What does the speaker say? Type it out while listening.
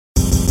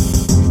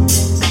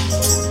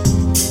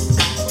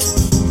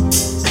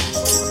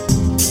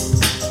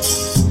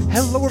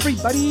Hello,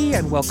 everybody,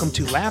 and welcome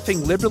to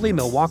Laughing Liberally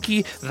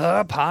Milwaukee,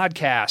 the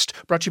podcast.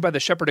 Brought to you by the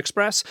Shepherd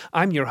Express.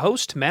 I'm your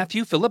host,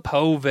 Matthew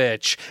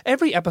Filipovich.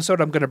 Every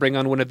episode, I'm going to bring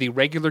on one of the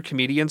regular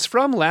comedians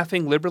from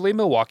Laughing Liberally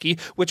Milwaukee,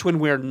 which, when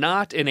we're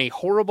not in a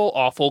horrible,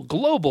 awful,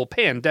 global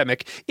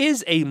pandemic,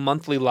 is a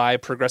monthly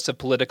live progressive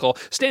political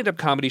stand-up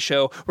comedy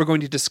show. We're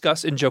going to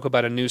discuss and joke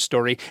about a news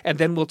story, and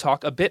then we'll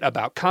talk a bit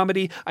about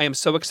comedy. I am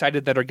so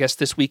excited that our guest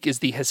this week is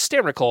the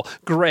hysterical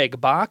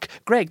Greg Bach.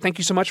 Greg, thank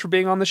you so much for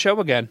being on the show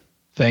again.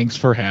 Thanks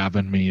for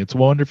having me. It's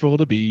wonderful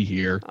to be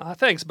here.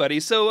 Thanks, buddy.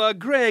 So,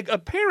 Greg,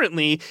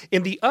 apparently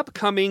in the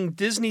upcoming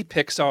Disney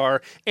Pixar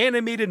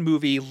animated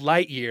movie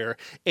Lightyear,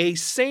 a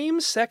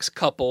same-sex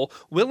couple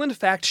will in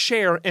fact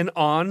share an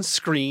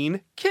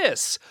on-screen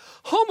kiss.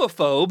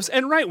 Homophobes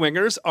and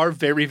right-wingers are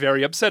very,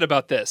 very upset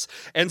about this.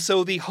 And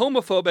so the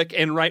homophobic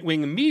and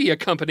right-wing media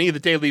company, the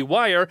Daily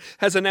Wire,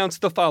 has announced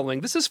the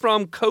following. This is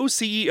from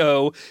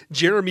co-CEO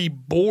Jeremy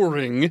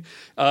Boring.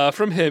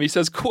 From him, he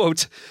says,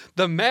 quote,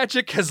 "The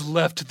magic has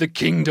left the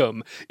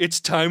kingdom.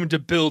 It's time to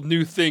build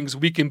new things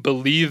we can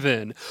believe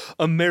in.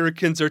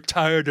 Americans are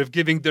tired of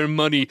giving their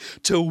money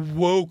to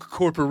woke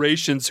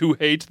corporations who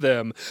hate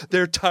them.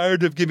 They're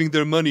tired of giving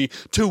their money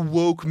to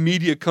woke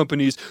media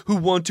companies who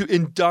want to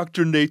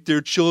indoctrinate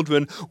their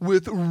children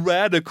with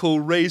radical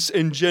race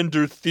and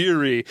gender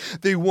theory.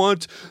 They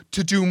want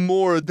to do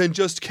more than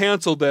just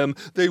cancel them.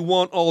 They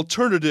want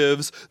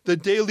alternatives. The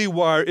Daily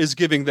Wire is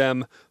giving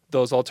them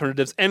those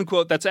alternatives," end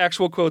quote. That's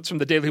actual quotes from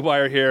the Daily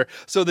Wire here.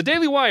 So the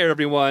Daily Wire,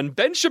 everyone,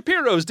 Ben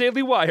Shapiro's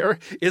Daily Wire,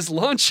 is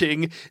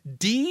launching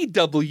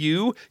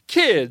DW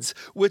Kids,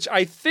 which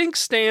I think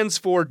stands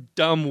for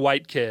Dumb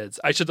White Kids.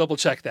 I should double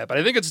check that, but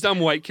I think it's Dumb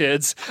White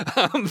Kids.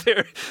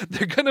 They're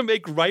going to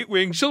make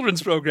right-wing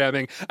children's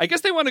programming. I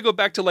guess they want to go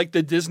back to like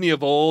the Disney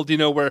of old, you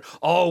know, where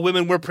all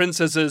women were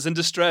princesses in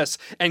distress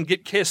and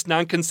get kissed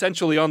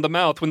non-consensually on the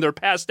mouth when they're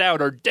passed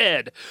out or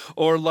dead.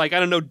 Or like, I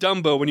don't know,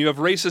 Dumbo, when you have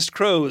racist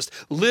crows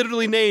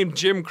literally named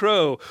Jim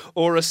Crow,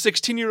 or a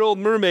 16-year-old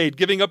mermaid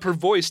giving up her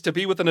voice to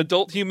be with an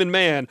adult human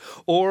man,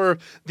 or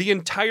the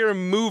entire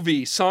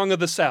movie Song of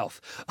the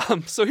South.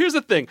 So here's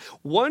the thing.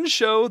 One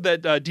show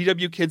that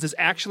DW Kids has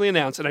actually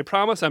announced, and I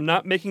promise I'm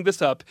not making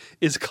this up,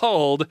 is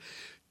called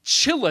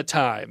Chilla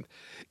Time.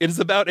 It is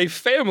about a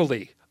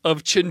family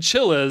of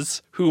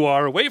chinchillas who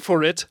are, wait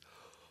for it,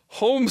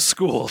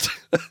 homeschooled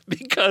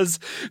because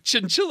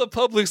chinchilla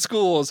public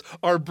schools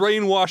are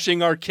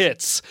brainwashing our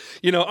kits.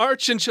 You know, our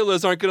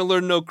chinchillas aren't going to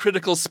learn no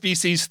critical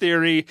species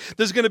theory.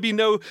 There's going to be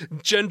no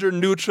gender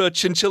neutral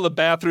chinchilla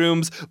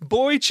bathrooms.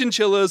 Boy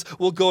chinchillas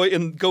will go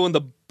in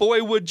the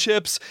boy wood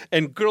chips,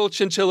 and girl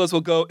chinchillas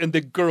will go in the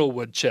girl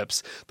wood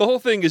chips. The whole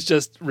thing is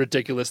just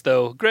ridiculous,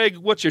 though. Greg,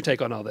 what's your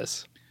take on all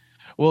this?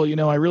 Well, you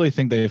know, I really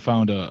think they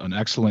found an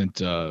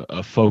excellent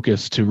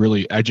focus to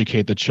really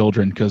educate the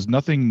children, because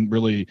nothing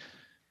really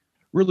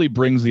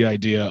brings the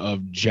idea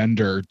of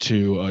gender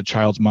to a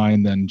child's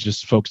mind than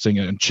just focusing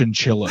on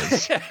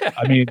chinchillas.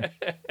 I mean,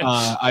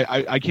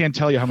 I can't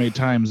tell you how many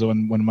times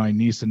when my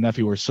niece and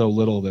nephew were so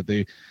little that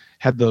they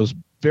had those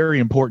very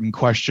important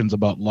questions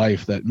about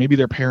life that maybe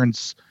their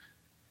parents,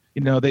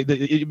 you know,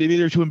 maybe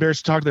they're too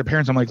embarrassed to talk to their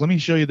parents. I'm like, let me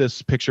show you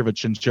this picture of a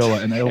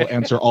chinchilla and it'll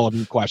answer all of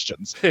your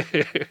questions.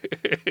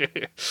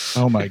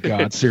 Oh my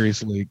God,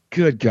 seriously.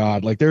 Good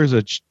God. Like they're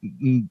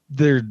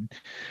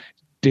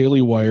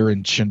Daily Wire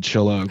and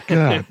chinchilla.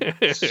 God,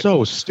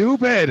 so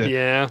stupid.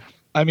 Yeah.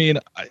 I mean,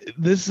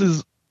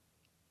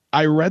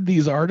 I read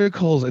these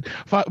articles.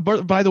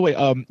 By the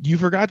way, you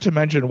forgot to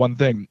mention one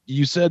thing.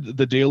 You said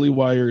the Daily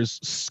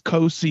Wire's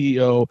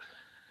co-CEO,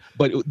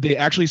 but they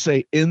actually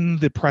say in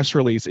the press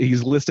release,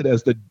 he's listed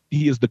as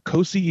he is the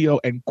co-CEO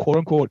and quote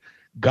unquote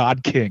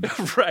God King.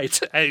 Right.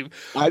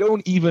 I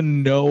don't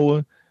even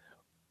know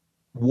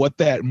what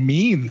that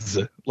means.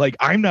 Like,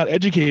 I'm not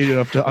educated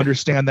enough to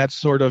understand that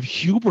sort of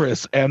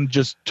hubris and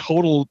just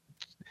total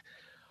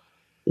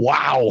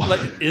wow.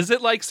 Like, is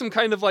it like some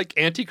kind of like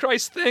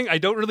Antichrist thing? I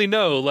don't really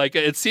know. Like,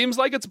 it seems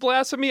like it's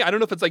blasphemy. I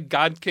don't know if it's like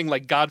God King,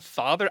 like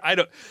Godfather. I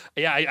don't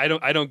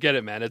get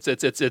it, man.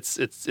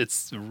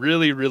 It's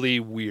really, really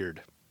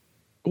weird.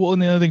 Well,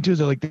 and the other thing too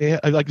is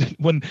like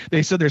when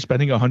they said they're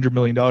spending $100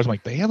 million, I'm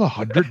like, they have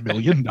 $100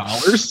 million?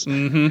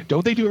 Mm-hmm.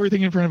 Don't they do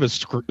everything in front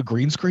of a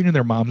green screen in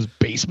their mom's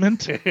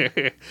basement?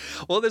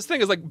 Well, this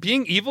thing is like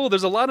being evil.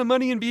 There's a lot of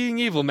money in being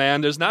evil, man.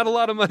 There's not a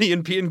lot of money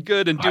in being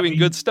good and doing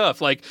good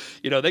stuff. Like,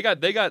 you know, they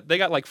got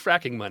like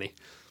fracking money.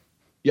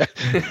 Yeah.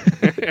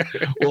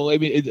 Well, I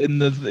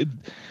mean,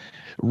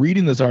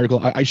 reading this article,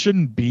 I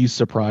shouldn't be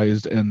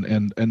surprised. And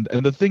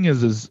the thing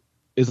is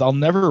I'll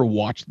never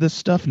watch this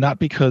stuff, not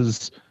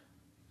because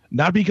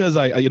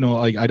I, you know,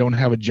 like I don't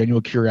have a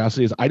genuine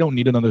curiosity. Is I don't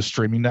need another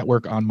streaming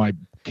network on my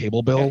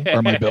cable bill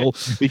or my bill,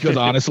 because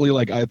honestly,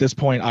 like at this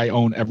point, I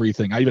own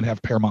everything. I even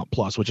have Paramount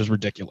Plus, which is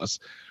ridiculous.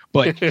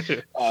 But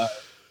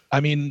I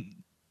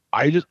mean,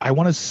 I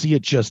want to see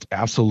it just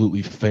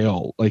absolutely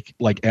fail, like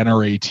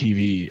NRA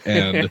TV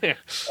and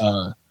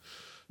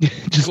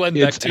just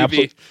Glenbeck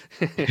TV.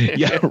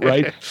 Yeah,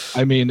 right.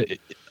 I mean,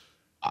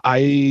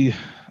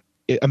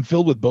 I'm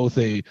filled with both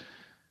a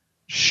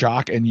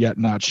shock and yet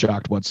not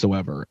shocked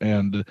whatsoever.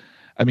 And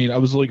I mean, I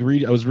was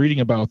reading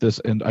about this,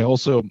 and I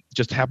also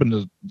just happened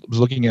to was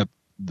looking at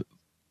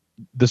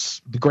the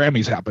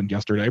Grammys happened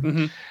yesterday.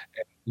 Mm-hmm.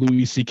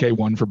 Louis C.K.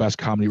 won for best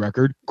comedy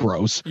record.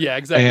 Gross. Yeah,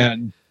 exactly.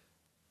 And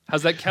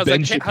how's that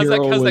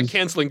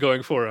canceling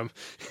going for him?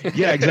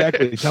 Yeah,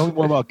 exactly. Tell me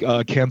more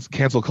about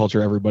cancel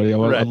culture, everybody.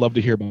 I'd love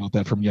to hear about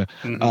that from you.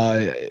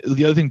 Mm-hmm.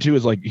 The other thing too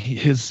is like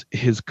his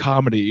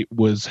comedy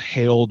was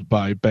hailed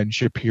by Ben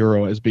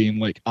Shapiro as being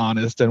like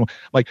honest and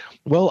like,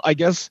 well, I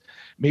guess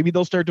maybe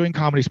they'll start doing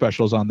comedy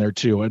specials on there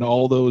too, and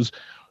all those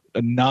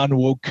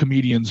non-woke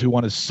comedians who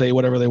want to say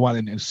whatever they want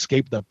and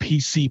escape the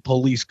PC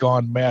police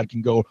gone mad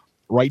can go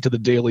right to the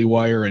Daily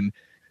Wire and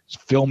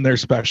film their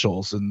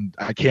specials. And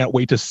I can't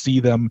wait to see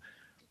them,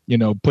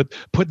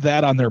 put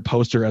that on their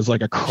poster as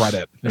like a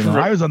credit.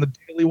 I was on the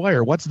Daily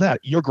Wire. What's that?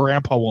 Your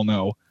grandpa will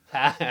know.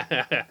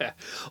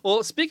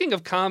 Well, speaking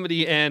of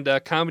comedy and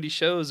comedy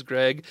shows,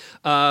 Greg,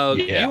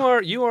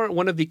 you are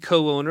one of the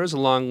co-owners,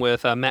 along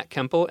with Matt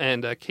Kemple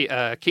and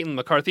Caitlin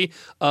McCarthy,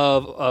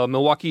 of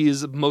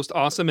Milwaukee's most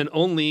awesome and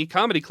only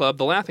comedy club,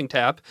 The Laughing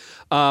Tap.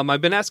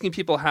 I've been asking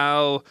people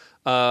how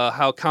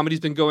comedy's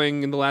been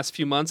going in the last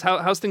few months.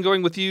 How's things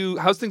going with you?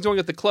 How's things going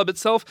at the club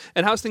itself?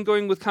 And how's things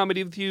going with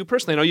comedy with you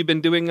personally? I know you've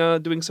been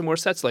doing some more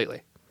sets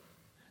lately.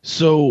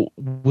 So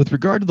with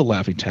regard to the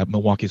Laughing Tap,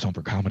 Milwaukee's home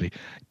for comedy,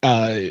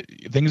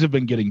 things have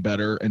been getting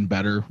better and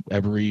better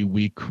every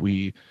week.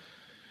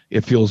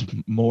 It feels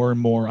more and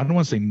more, I don't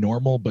want to say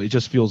normal, but it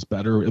just feels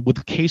better.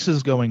 With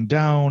cases going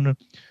down,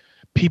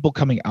 people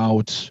coming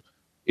out,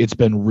 it's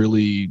been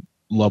really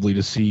lovely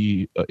to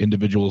see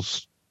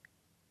individuals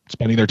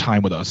spending their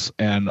time with us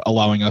and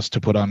allowing us to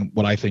put on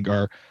what I think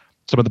are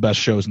some of the best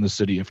shows in the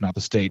city, if not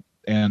the state.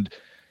 And,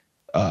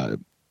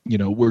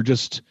 we're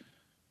just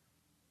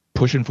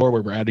pushing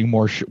forward. We're adding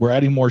more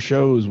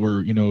shows.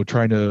 We're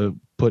trying to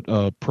put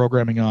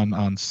programming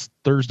on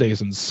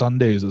Thursdays and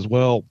Sundays as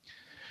well,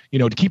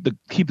 to keep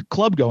the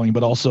club going,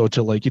 but also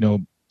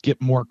to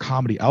get more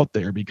comedy out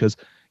there, because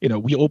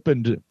we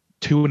opened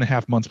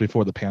 2.5 months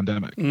before the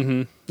pandemic.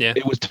 Mm-hmm. Yeah,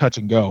 it was touch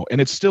and go,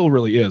 and it still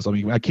really is. I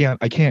mean, I can't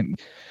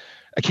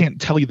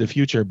tell you the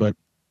future, but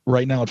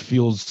right now it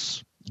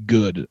feels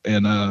good,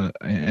 and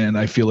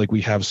I feel like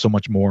we have so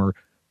much more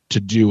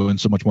to do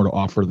and so much more to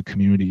offer the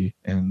community,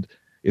 and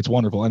it's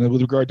wonderful. And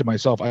with regard to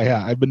myself,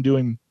 I've been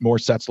doing more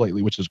sets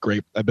lately, which is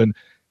great. I've been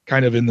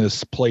kind of in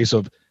this place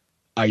of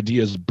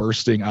ideas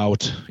bursting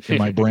out in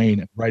my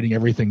brain, writing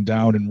everything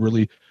down, and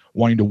really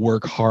wanting to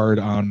work hard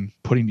on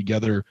putting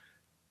together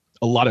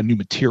a lot of new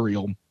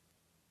material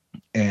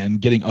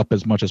and getting up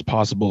as much as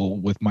possible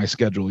with my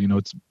schedule.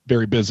 It's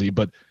very busy,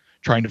 but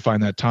trying to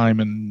find that time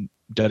and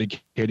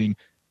dedicating,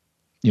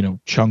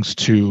 chunks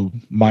to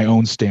my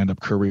own stand-up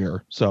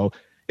career. So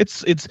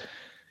it's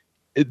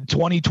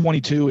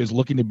 2022 is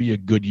looking to be a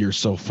good year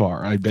so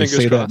far. I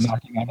say that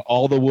knocking on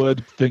all the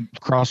wood,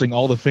 crossing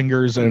all the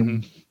fingers,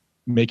 and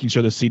making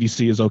sure the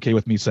CDC is okay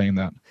with me saying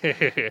that.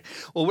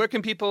 Well, where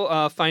can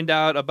people find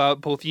out about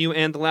both you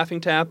and the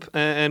Laughing Tap,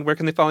 and where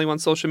can they follow you on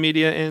social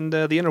media and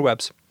the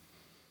interwebs?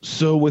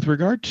 So with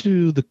regard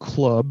to the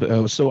club,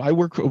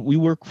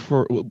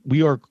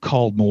 we are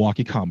called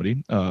Milwaukee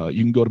Comedy.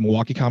 You can go to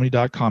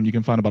MilwaukeeComedy.com. You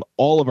can find about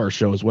all of our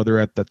shows, whether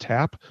at the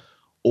Tap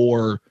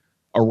or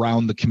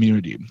around the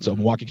community. So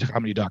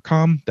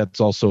MilwaukeeComedy.com. That's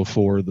also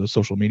for the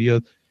social media.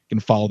 You can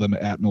follow them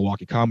at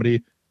Milwaukee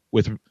Comedy.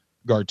 With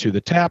regard to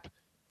the Tap,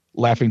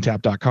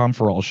 LaughingTap.com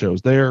for all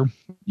shows there.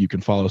 You can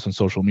follow us on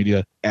social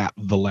media at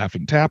The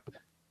Laughing Tap,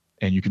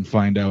 and you can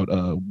find out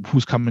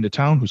who's coming to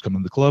town, who's coming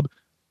to the club,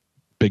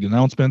 big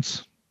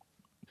announcements.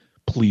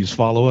 Please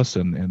follow us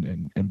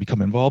and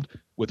become involved.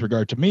 With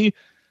regard to me,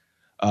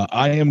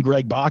 I am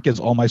Greg Bach as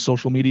all my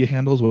social media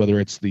handles, whether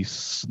it's the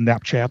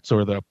Snapchats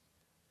or the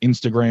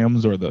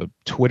Instagrams or the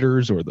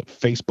Twitters or the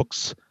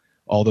Facebooks,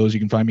 all those you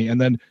can find me. And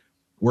then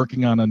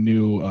working on a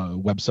new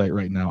website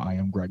right now,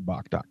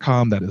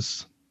 IamGregBach.com. That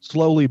is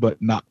slowly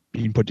but not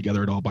being put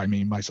together at all by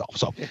me myself.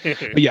 So,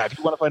 but yeah, if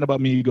you want to find out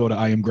about me, go to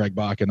I Am Greg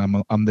Bach,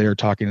 and I'm there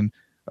talking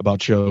about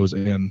shows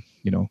and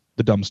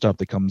the dumb stuff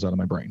that comes out of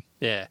my brain.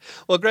 Yeah.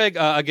 Well, Greg,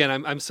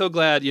 again, I'm so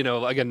glad,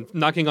 again,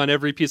 knocking on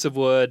every piece of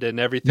wood and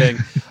everything,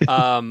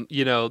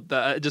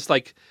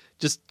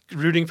 just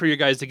rooting for you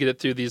guys to get it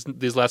through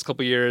these last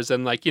couple of years.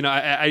 And I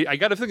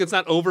got to think it's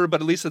not over, but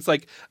at least it's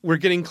like we're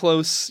getting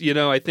close.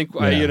 I think,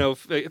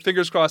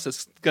 fingers crossed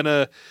it's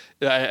gonna,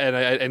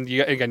 and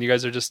you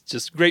guys are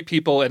just great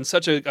people and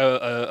such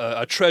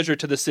a treasure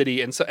to the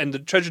city and the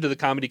treasure to the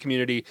comedy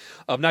community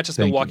of not just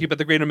Milwaukee, but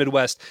the greater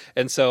Midwest.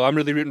 And so I'm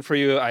really rooting for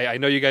you. I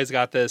know you guys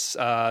got this.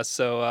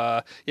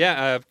 Go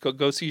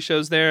see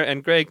shows there.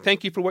 And Greg,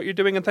 thank you for what you're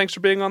doing, and thanks for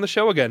being on the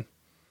show again.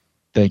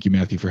 Thank you,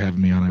 Matthew, for having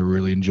me on. I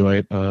really enjoy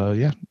it.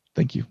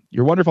 Thank you.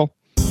 You're wonderful.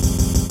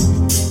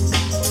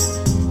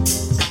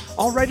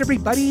 All right,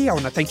 everybody, I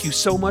want to thank you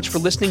so much for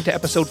listening to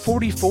episode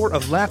 44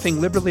 of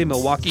Laughing Liberally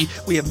Milwaukee.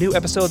 We have new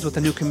episodes with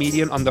a new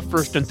comedian on the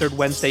first and third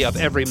Wednesday of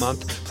every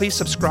month. Please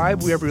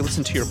subscribe wherever you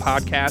listen to your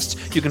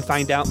podcasts. You can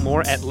find out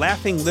more at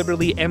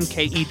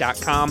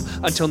laughingliberallymke.com.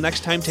 Until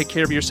next time, take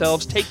care of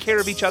yourselves, take care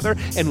of each other,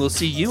 and we'll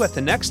see you at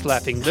the next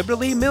Laughing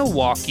Liberally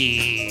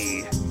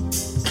Milwaukee.